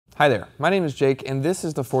Hi there, my name is Jake and this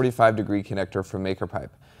is the 45-degree connector from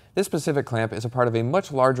MakerPipe. This specific clamp is a part of a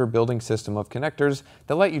much larger building system of connectors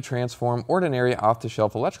that let you transform ordinary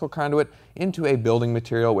off-the-shelf electrical conduit into a building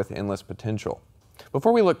material with endless potential.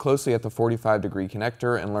 Before we look closely at the 45-degree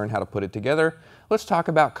connector and learn how to put it together, let's talk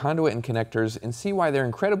about conduit and connectors and see why they're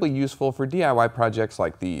incredibly useful for DIY projects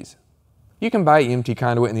like these. You can buy EMT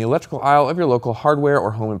conduit in the electrical aisle of your local hardware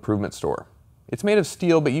or home improvement store. It's made of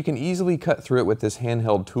steel, but you can easily cut through it with this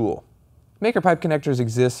handheld tool. MakerPipe connectors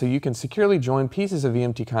exist so you can securely join pieces of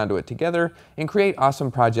EMT conduit together and create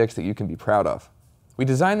awesome projects that you can be proud of. We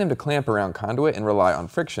designed them to clamp around conduit and rely on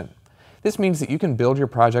friction. This means that you can build your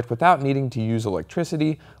project without needing to use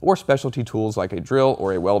electricity or specialty tools like a drill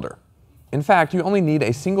or a welder. In fact, you only need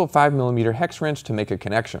a single 5mm hex wrench to make a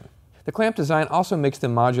connection. The clamp design also makes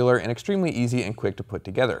them modular and extremely easy and quick to put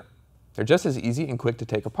together. They're just as easy and quick to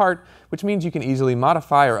take apart, which means you can easily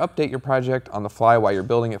modify or update your project on the fly while you're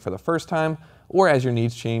building it for the first time or as your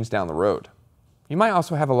needs change down the road. You might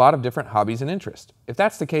also have a lot of different hobbies and interests. If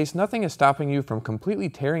that's the case, nothing is stopping you from completely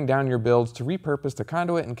tearing down your builds to repurpose the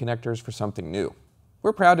conduit and connectors for something new.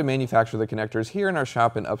 We're proud to manufacture the connectors here in our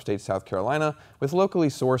shop in upstate South Carolina with locally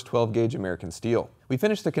sourced 12-gauge American steel. We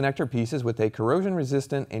finish the connector pieces with a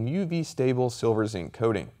corrosion-resistant and UV-stable silver zinc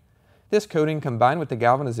coating. This coating, combined with the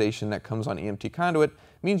galvanization that comes on EMT conduit,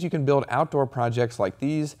 means you can build outdoor projects like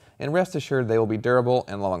these and rest assured they will be durable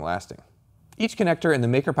and long-lasting. Each connector in the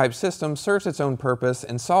MakerPipe system serves its own purpose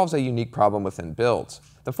and solves a unique problem within builds.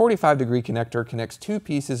 The 45-degree connector connects two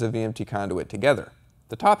pieces of EMT conduit together.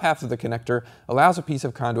 The top half of the connector allows a piece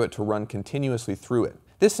of conduit to run continuously through it.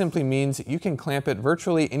 This simply means you can clamp it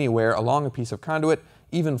virtually anywhere along a piece of conduit,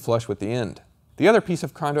 even flush with the end. The other piece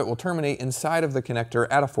of conduit will terminate inside of the connector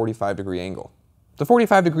at a 45-degree angle. The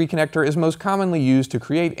 45-degree connector is most commonly used to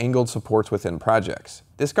create angled supports within projects.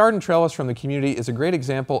 This garden trellis from the community is a great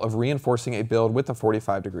example of reinforcing a build with the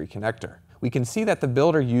 45-degree connector. We can see that the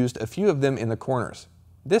builder used a few of them in the corners.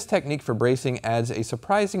 This technique for bracing adds a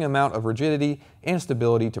surprising amount of rigidity and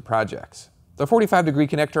stability to projects. The 45-degree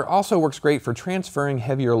connector also works great for transferring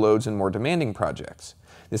heavier loads in more demanding projects.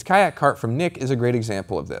 This kayak cart from Nick is a great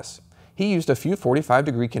example of this. He used a few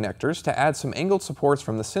 45-degree connectors to add some angled supports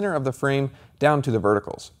from the center of the frame down to the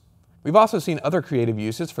verticals. We've also seen other creative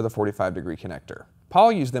uses for the 45-degree connector.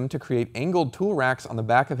 Paul used them to create angled tool racks on the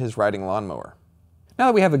back of his riding lawnmower. Now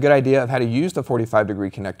that we have a good idea of how to use the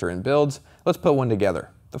 45-degree connector in builds, let's put one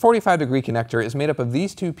together. The 45-degree connector is made up of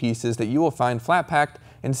these two pieces that you will find flat packed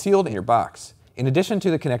and sealed in your box. In addition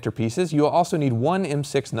to the connector pieces, you will also need one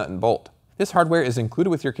M6 nut and bolt. This hardware is included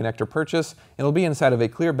with your connector purchase and will be inside of a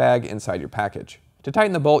clear bag inside your package. To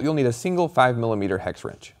tighten the bolt, you'll need a single 5mm hex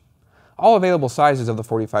wrench. All available sizes of the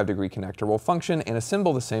 45-degree connector will function and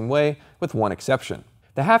assemble the same way, with one exception.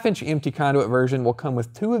 The 1/2-inch EMT conduit version will come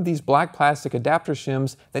with two of these black plastic adapter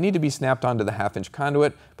shims that need to be snapped onto the 1/2-inch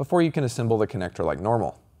conduit before you can assemble the connector like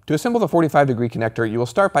normal. To assemble the 45-degree connector, you will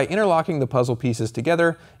start by interlocking the puzzle pieces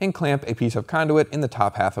together and clamp a piece of conduit in the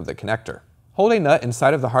top half of the connector. Hold a nut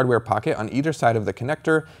inside of the hardware pocket on either side of the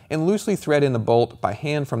connector and loosely thread in the bolt by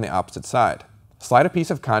hand from the opposite side. Slide a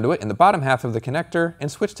piece of conduit in the bottom half of the connector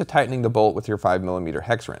and switch to tightening the bolt with your 5mm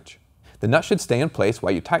hex wrench. The nut should stay in place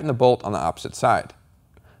while you tighten the bolt on the opposite side.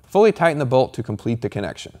 Fully tighten the bolt to complete the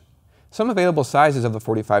connection. Some available sizes of the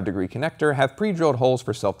 45-degree connector have pre-drilled holes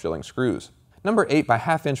for self-drilling screws. Number 8 by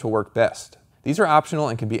 1/2 inch will work best. These are optional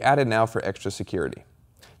and can be added now for extra security.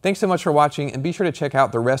 Thanks so much for watching, and be sure to check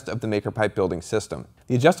out the rest of the MakerPipe building system.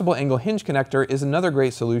 The adjustable angle hinge connector is another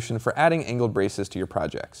great solution for adding angled braces to your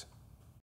projects.